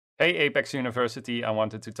Hey Apex University, I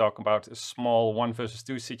wanted to talk about a small 1 versus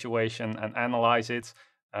 2 situation and analyze it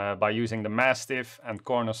by using the Mastiff and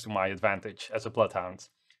corners to my advantage as a Bloodhound.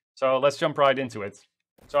 So let's jump right into it.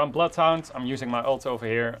 So I'm Bloodhound, I'm using my ult over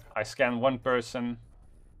here, I scan one person,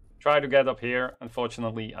 try to get up here,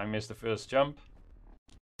 unfortunately I missed the first jump.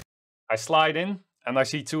 I slide in and I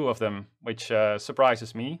see two of them, which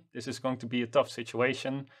surprises me. This is going to be a tough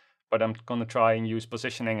situation, but I'm gonna try and use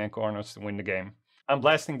positioning and corners to win the game. I'm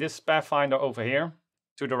blasting this Pathfinder over here.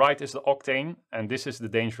 To the right is the Octane, and this is the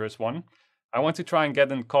dangerous one. I want to try and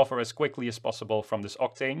get in cover as quickly as possible from this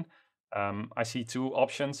Octane. I see two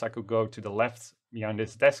options. I could go to the left behind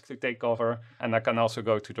this desk to take cover, and I can also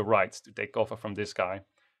go to the right to take cover from this guy.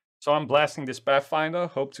 So I'm blasting this Pathfinder,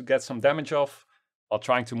 hope to get some damage off, while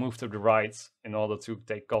trying to move to the right in order to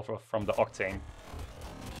take cover from the Octane.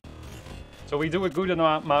 So we do a good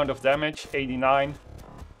amount of damage, 89.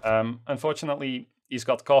 Unfortunately, he's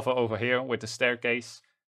got cover over here with the staircase,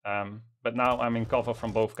 but now I'm in cover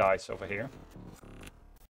from both guys over here.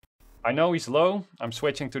 I know he's low, I'm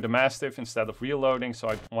switching to the Mastiff instead of reloading, so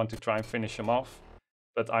I want to try and finish him off.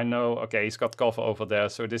 But I know, okay, he's got cover over there,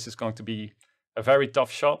 so this is going to be a very tough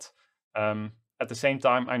shot. At the same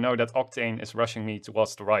time, I know that Octane is rushing me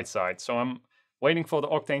towards the right side, so I'm waiting for the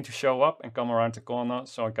Octane to show up and come around the corner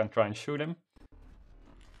so I can try and shoot him.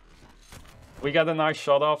 We got a nice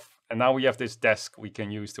shot off, and now we have this desk we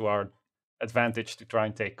can use to our advantage to try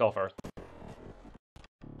and take cover.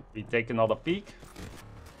 We take another peek,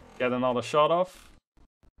 get another shot off,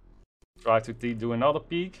 try to do another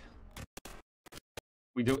peek.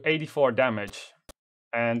 We do 84 damage,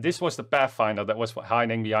 and this was the Pathfinder that was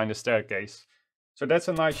hiding behind the staircase. So that's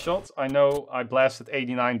a nice shot. I know I blasted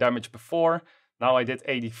 89 damage before, now I did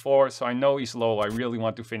 84, so I know he's low. I really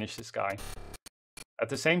want to finish this guy. At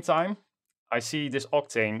the same time, I see this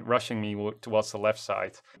Octane rushing me towards the left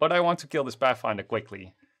side, but I want to kill this Pathfinder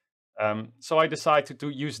quickly. So I decide to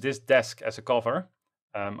use this desk as a cover.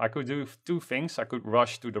 I could do two things. I could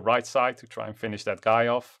rush to the right side to try and finish that guy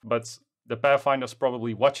off, but the Pathfinder's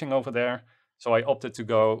probably watching over there, so I opted to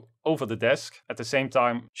go over the desk. At the same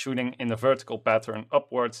time, shooting in the vertical pattern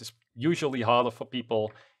upwards is usually harder for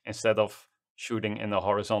people instead of shooting in a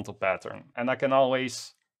horizontal pattern. And I can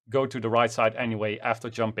always go to the right side anyway after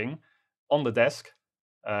jumping on the desk,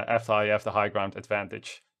 after I have the high ground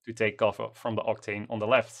advantage to take cover from the Octane on the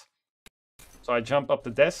left. So I jump up the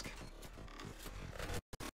desk.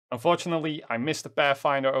 Unfortunately, I missed the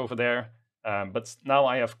Pathfinder over there, but now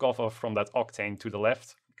I have cover from that Octane to the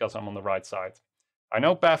left because I'm on the right side. I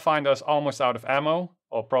know Pathfinder is almost out of ammo,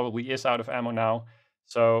 or probably is out of ammo now,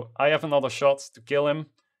 so I have another shot to kill him.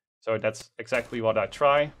 So that's exactly what I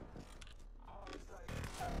try.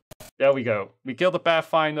 There we go. We killed the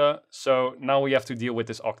Pathfinder, so now we have to deal with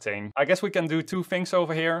this Octane. I guess we can do two things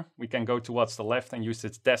over here. We can go towards the left and use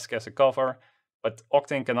this desk as a cover, but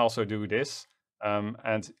Octane can also do this.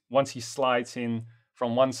 And once he slides in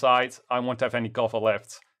from one side, I won't have any cover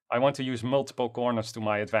left. I want to use multiple corners to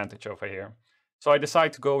my advantage over here. So I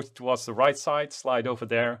decide to go towards the right side, slide over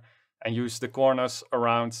there, and use the corners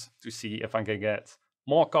around to see if I can get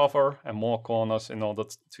more cover and more corners in order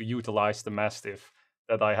to utilize the Mastiff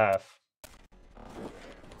that I have.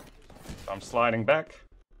 So I'm sliding back,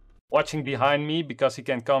 watching behind me because he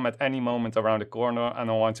can come at any moment around the corner and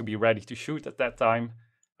I want to be ready to shoot at that time.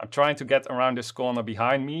 I'm trying to get around this corner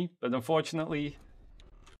behind me, but unfortunately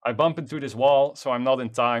I bump into this wall, so I'm not in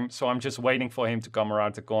time, so I'm just waiting for him to come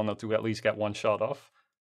around the corner to at least get one shot off.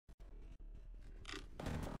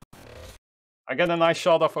 I get a nice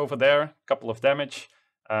shot off over there, a couple of damage.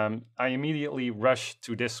 I immediately rush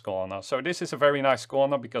to this corner. So this is a very nice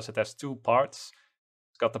corner because it has two parts.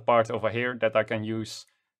 It's got the part over here that I can use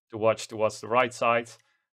to watch towards the right side.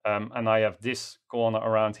 And I have this corner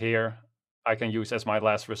around here I can use as my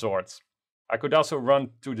last resort. I could also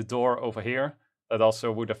run to the door over here. That also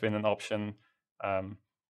would have been an option.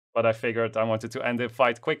 But I figured I wanted to end the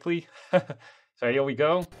fight quickly. So here we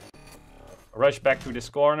go. Rush back to this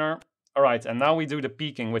corner. All right, and now we do the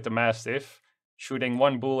peeking with the Mastiff. Shooting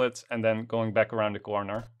one bullet and then going back around the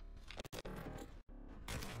corner.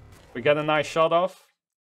 We get a nice shot off.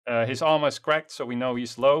 His armor is cracked, so we know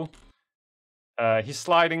he's low. He's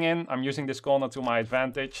sliding in. I'm using this corner to my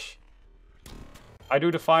advantage. I do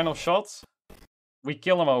the final shot. We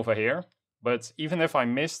kill him over here. But even if I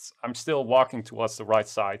missed, I'm still walking towards the right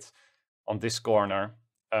side on this corner.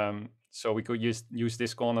 So we could use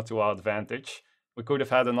this corner to our advantage. We could have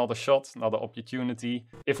had another shot, another opportunity.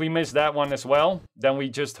 If we miss that one as well, then we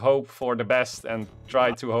just hope for the best and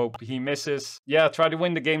try to hope he misses. Yeah, try to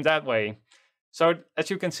win the game that way. So as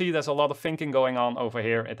you can see, there's a lot of thinking going on over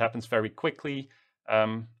here. It happens very quickly.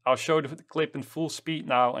 I'll show the clip in full speed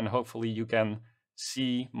now, and hopefully you can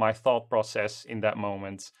see my thought process in that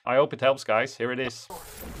moment. I hope it helps, guys. Here it is.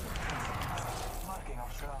 Marking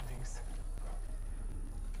our surroundings.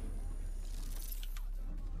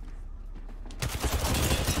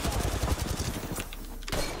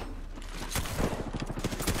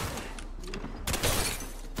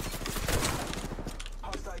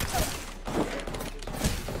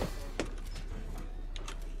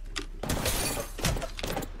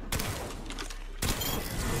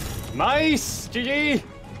 Nice! GG!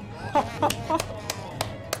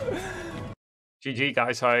 GG,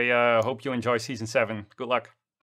 guys. I hope you enjoy Season 7. Good luck.